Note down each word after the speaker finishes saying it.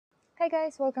Hi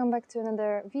guys, welcome back to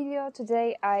another video.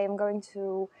 Today I am going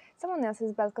to someone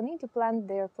else's balcony to plant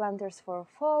their planters for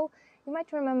fall. You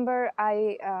might remember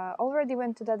I already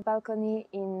went to that balcony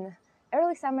in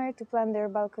early summer to plant their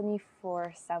balcony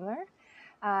for summer.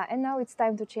 And now it's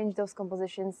time to change those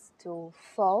compositions to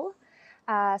fall.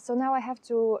 So now I have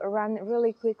to run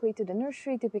really quickly to the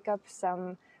nursery to pick up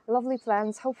some lovely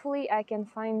plants. Hopefully I can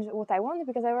find what I want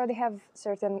because I already have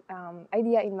certain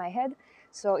idea in my head.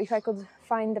 So if I could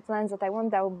find the plants that I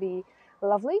want, that would be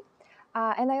lovely.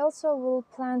 And I also will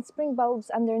plant spring bulbs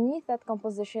underneath that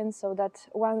composition so that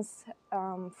once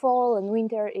fall and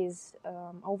winter is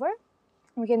over,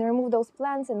 we can remove those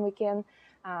plants and we can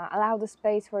allow the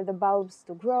space for the bulbs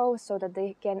to grow so that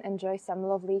they can enjoy some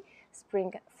lovely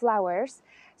spring flowers.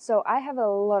 So I have a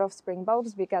lot of spring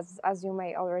bulbs because, as you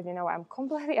may already know, I'm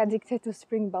completely addicted to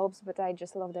spring bulbs, but I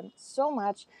just love them so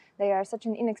much. They are such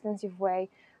an inexpensive way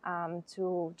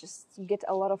to just get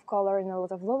a lot of color and a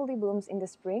lot of lovely blooms in the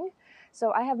spring.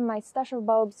 So I have my stash of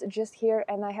bulbs just here,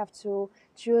 and I have to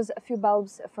choose a few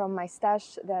bulbs from my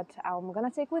stash that I'm gonna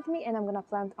take with me and I'm gonna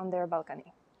plant on their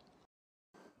balcony.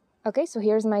 Okay, so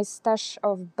here's my stash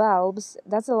of bulbs.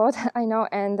 That's a lot, I know,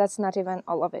 and that's not even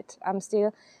all of it. I'm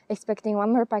still expecting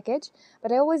one more package,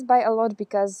 but I always buy a lot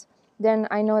because then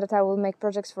I know that I will make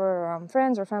projects for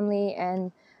friends or family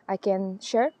and I can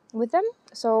share with them.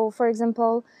 So, for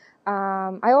example,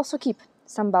 I also keep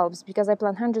some bulbs because I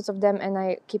plant hundreds of them and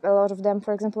I keep a lot of them.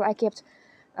 For example, I kept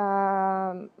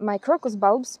my crocus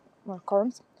bulbs, or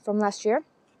corms, from last year.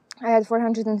 I had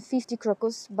 450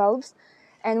 crocus bulbs.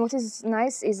 And what is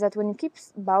nice is that when you keep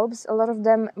bulbs, a lot of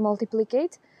them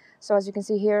multiplicate. So as you can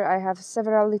see here, I have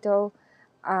several little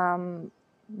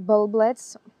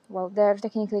bulblets. Well, they're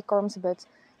technically corms, but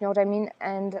you know what I mean.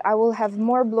 And I will have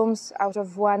more blooms out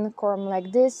of one corm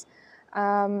like this.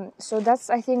 So that's,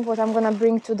 I think, what I'm gonna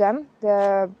bring to them,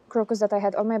 the crocus that I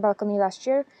had on my balcony last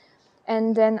year.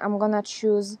 And then I'm gonna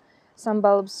choose some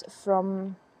bulbs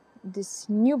from these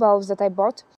new bulbs that I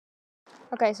bought.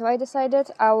 Okay, so I decided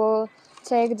I will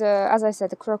take as I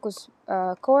said, the crocus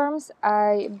corms.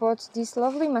 I bought these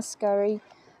lovely Mascari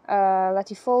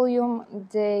latifolium.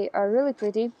 They are really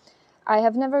pretty. I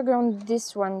have never grown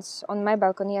these ones on my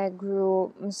balcony. I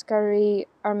grew Mascari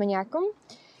armeniacum,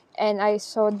 and I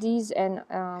saw these and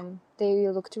they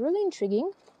looked really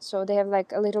intriguing. So they have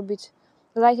like a little bit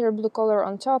lighter blue color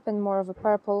on top and more of a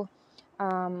purple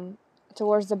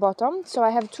towards the bottom. So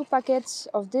I have 2 packets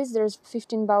of this. There's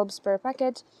 15 bulbs per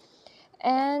packet.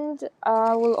 And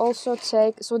I will also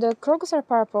take, so the crocus are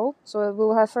purple, so we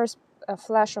will have first a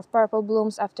flash of purple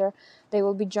blooms, after they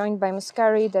will be joined by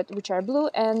Mascari, which are blue,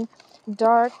 and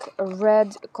dark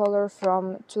red color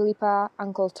from Tulipa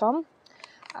Uncle Tom.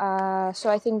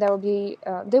 So I think that will be,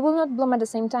 they will not bloom at the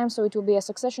same time, so it will be a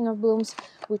succession of blooms,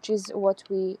 which is what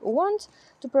we want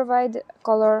to provide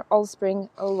color all spring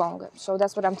long. So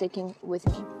that's what I'm taking with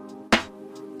me.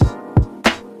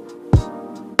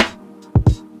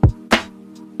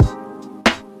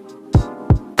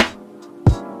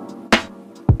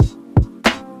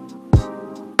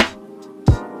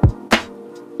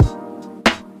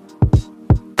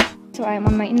 So I'm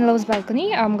on my in-laws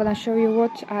balcony. I'm gonna show you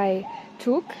what I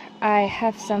took. I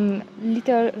have some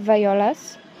little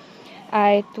violas.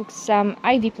 I took some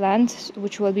ivy plants,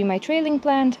 which will be my trailing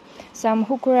plant, some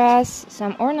heucheras,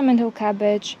 some ornamental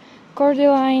cabbage,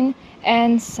 cordyline,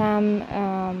 and some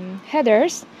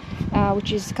heathers,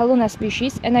 which is Calluna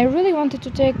species. And I really wanted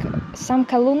to take some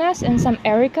Callunas and some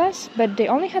ericas, but they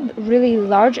only had really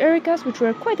large ericas, which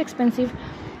were quite expensive.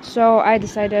 So I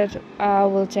decided I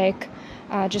will take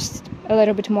just a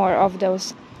little bit more of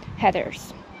those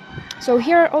heathers. So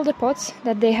here are all the pots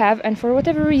that they have, and for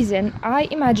whatever reason I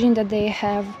imagine that they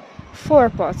have 4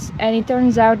 pots, and it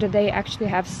turns out that they actually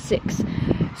have 6.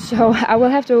 So I will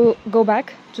have to go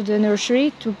back to the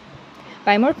nursery to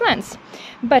buy more plants.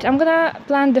 But I'm gonna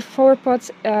plant the 4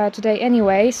 pots today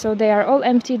anyway, so they are all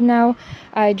emptied now.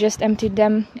 I just emptied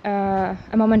them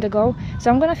a moment ago. So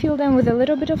I'm gonna fill them with a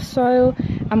little bit of soil.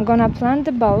 I'm gonna plant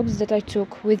the bulbs that I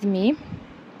took with me.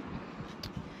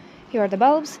 Here are the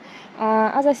bulbs.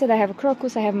 As I said, I have a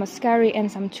crocus, I have Mascari and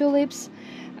some tulips.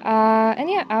 And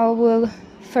yeah, I will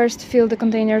first fill the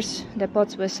containers, the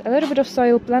pots, with a little bit of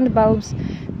soil, plant the bulbs.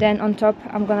 Then on top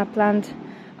I'm gonna plant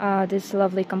this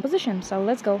lovely composition. So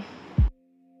let's go.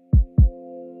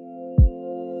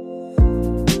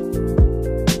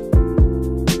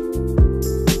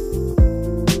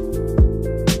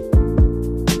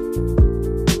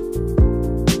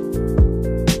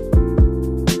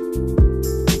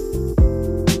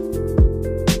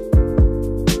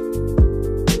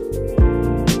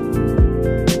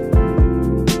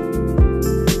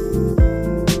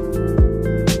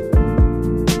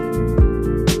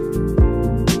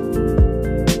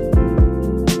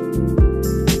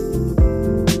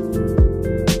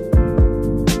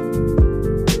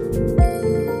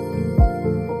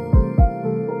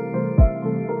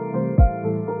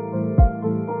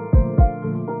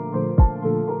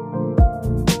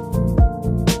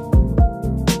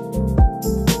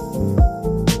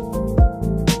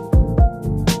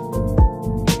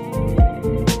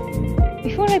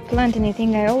 plant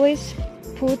anything, I always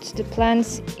put the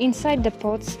plants inside the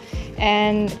pots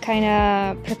and kind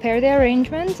of prepare the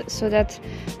arrangement so that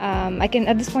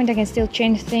at this point I can still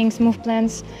change things, move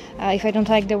plants if I don't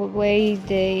like the way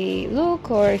they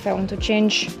look, or if I want to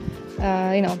change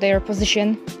their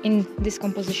position in this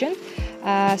composition.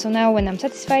 So now when I'm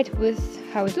satisfied with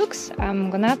how it looks,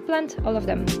 I'm gonna plant all of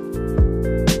them.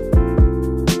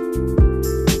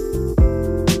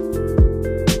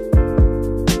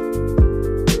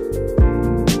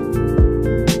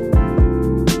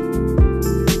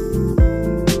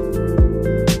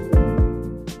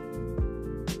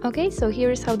 Okay, so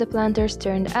here's how the planters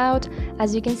turned out.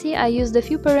 As you can see, I used a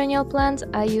few perennial plants.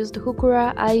 I used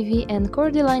heuchera, ivy and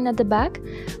cordyline at the back.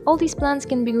 All these plants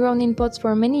can be grown in pots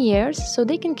for many years, so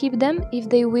they can keep them if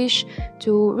they wish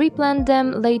to replant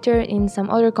them later in some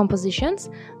other compositions.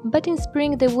 But in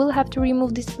spring they will have to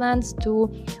remove these plants to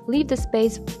leave the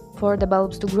space for the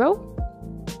bulbs to grow.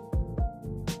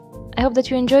 I hope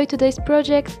that you enjoyed today's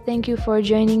project. Thank you for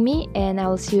joining me, and I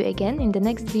will see you again in the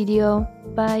next video.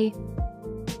 Bye!